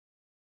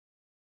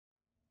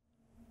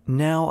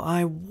Now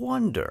I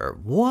wonder,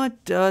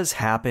 what does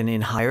happen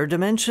in higher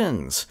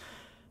dimensions?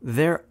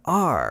 There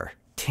are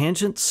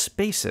tangent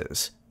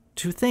spaces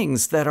to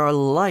things that are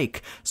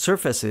like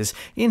surfaces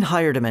in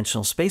higher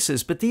dimensional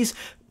spaces, but these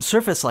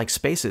surface-like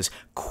spaces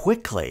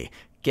quickly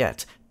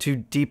get to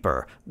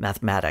deeper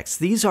mathematics.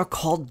 These are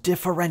called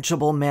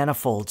differentiable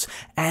manifolds,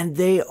 and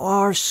they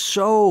are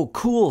so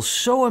cool,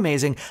 so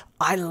amazing.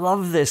 I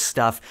love this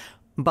stuff,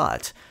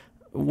 but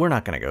we're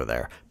not going to go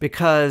there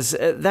because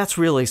that's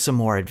really some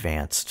more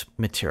advanced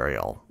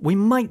material. We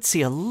might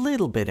see a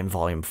little bit in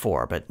Volume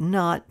 4, but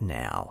not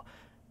now.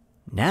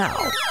 Now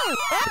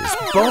is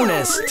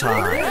bonus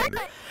time.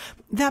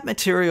 That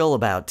material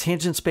about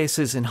tangent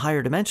spaces in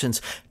higher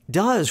dimensions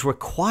does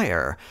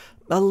require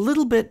a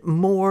little bit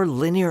more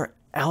linear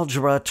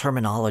algebra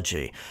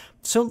terminology.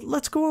 So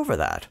let's go over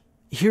that.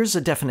 Here's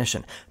a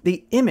definition.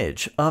 The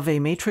image of a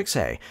matrix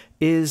A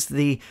is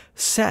the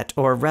set,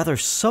 or rather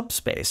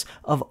subspace,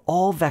 of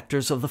all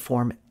vectors of the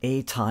form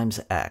A times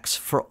X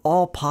for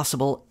all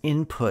possible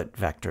input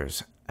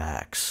vectors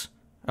X.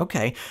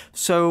 Okay,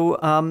 so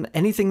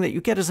anything that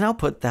you get as an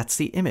output, that's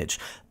the image.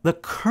 The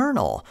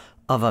kernel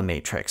of a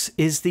matrix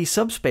is the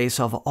subspace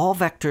of all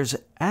vectors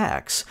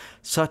X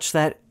such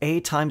that A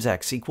times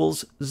X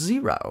equals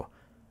 0.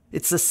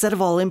 It's the set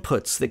of all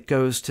inputs that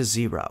goes to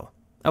 0.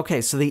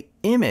 Okay, so the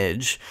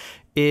image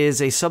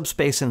is a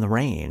subspace in the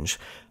range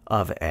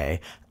of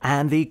A,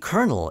 and the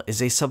kernel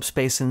is a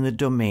subspace in the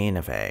domain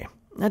of A.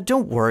 Now,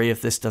 don't worry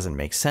if this doesn't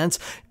make sense.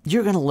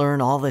 You're going to learn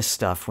all this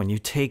stuff when you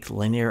take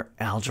linear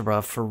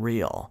algebra for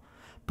real.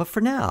 But for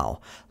now,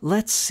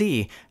 let's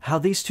see how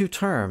these two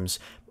terms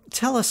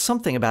tell us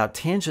something about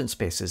tangent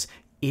spaces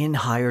in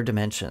higher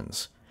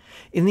dimensions.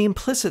 In the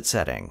implicit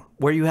setting,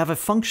 where you have a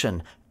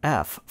function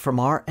f from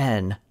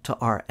Rn to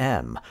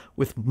Rm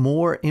with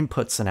more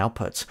inputs than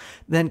outputs,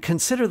 then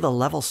consider the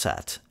level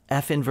set,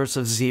 f inverse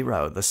of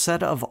 0, the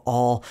set of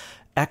all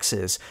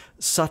x's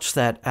such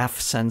that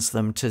f sends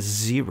them to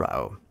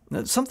 0.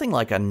 Something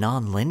like a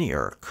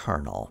nonlinear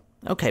kernel.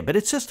 Okay, but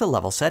it's just a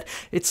level set.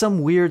 It's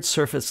some weird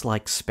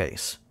surface-like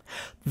space.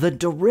 The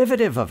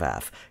derivative of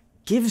f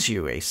gives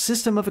you a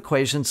system of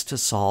equations to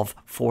solve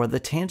for the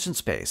tangent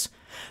space.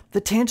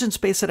 The tangent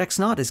space at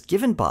x0 is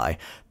given by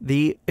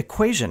the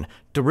equation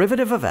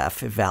derivative of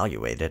f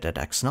evaluated at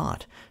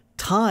x0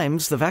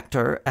 times the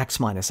vector x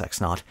minus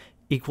x0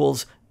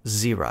 equals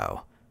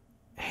 0.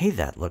 Hey,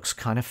 that looks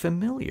kind of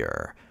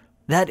familiar.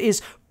 That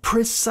is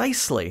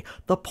precisely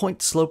the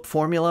point-slope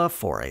formula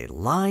for a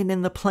line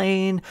in the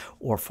plane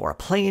or for a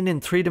plane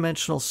in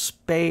three-dimensional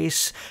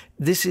space.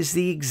 This is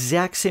the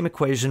exact same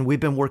equation we've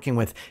been working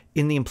with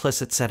in the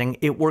implicit setting.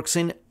 It works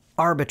in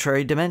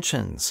arbitrary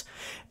dimensions.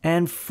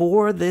 And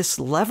for this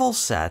level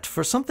set,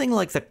 for something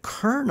like the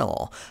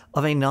kernel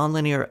of a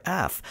nonlinear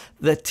f,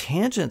 the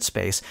tangent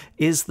space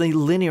is the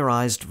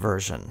linearized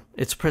version.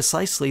 It's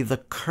precisely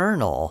the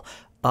kernel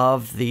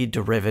of the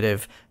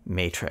derivative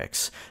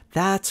matrix.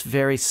 That's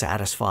very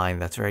satisfying.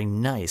 That's very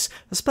nice,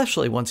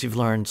 especially once you've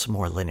learned some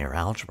more linear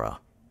algebra.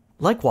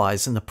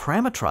 Likewise, in the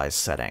parametrized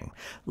setting,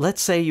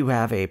 let's say you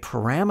have a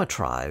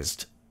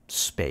parametrized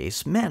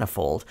space,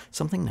 manifold,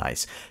 something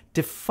nice,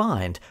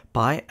 defined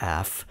by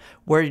f,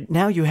 where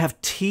now you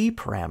have t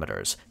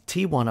parameters,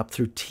 t1 up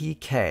through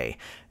tk,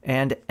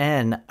 and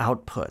n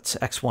outputs,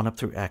 x1 up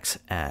through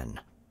xn.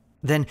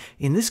 Then,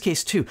 in this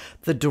case too,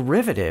 the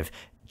derivative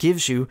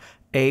gives you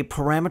a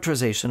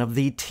parameterization of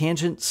the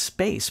tangent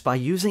space by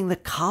using the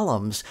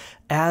columns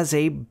as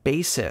a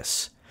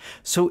basis.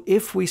 So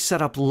if we set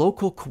up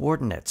local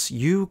coordinates,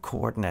 u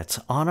coordinates,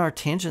 on our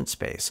tangent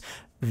space,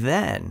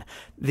 then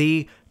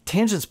the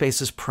tangent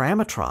space is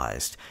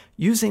parameterized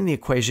using the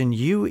equation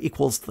u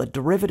equals the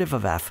derivative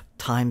of f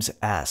times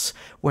s,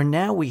 where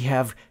now we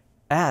have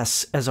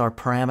s as our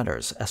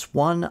parameters,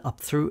 s1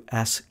 up through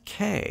sk.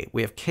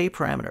 We have k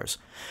parameters.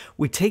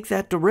 We take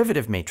that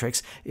derivative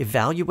matrix,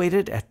 evaluate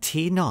it at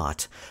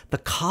t0. The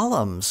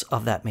columns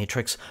of that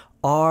matrix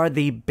are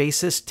the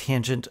basis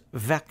tangent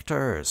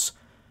vectors.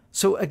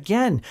 So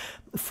again,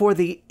 for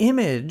the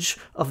image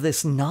of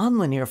this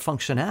nonlinear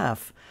function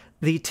f,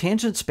 the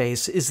tangent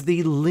space is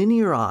the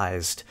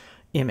linearized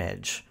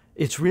image.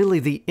 It's really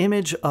the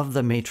image of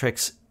the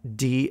matrix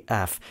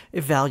df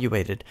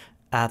evaluated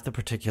at the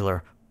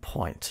particular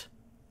point.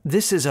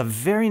 This is a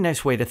very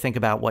nice way to think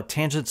about what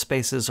tangent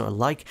spaces are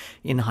like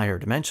in higher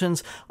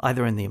dimensions,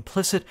 either in the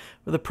implicit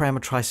or the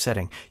parametrized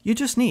setting. You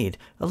just need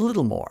a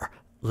little more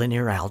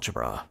linear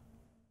algebra.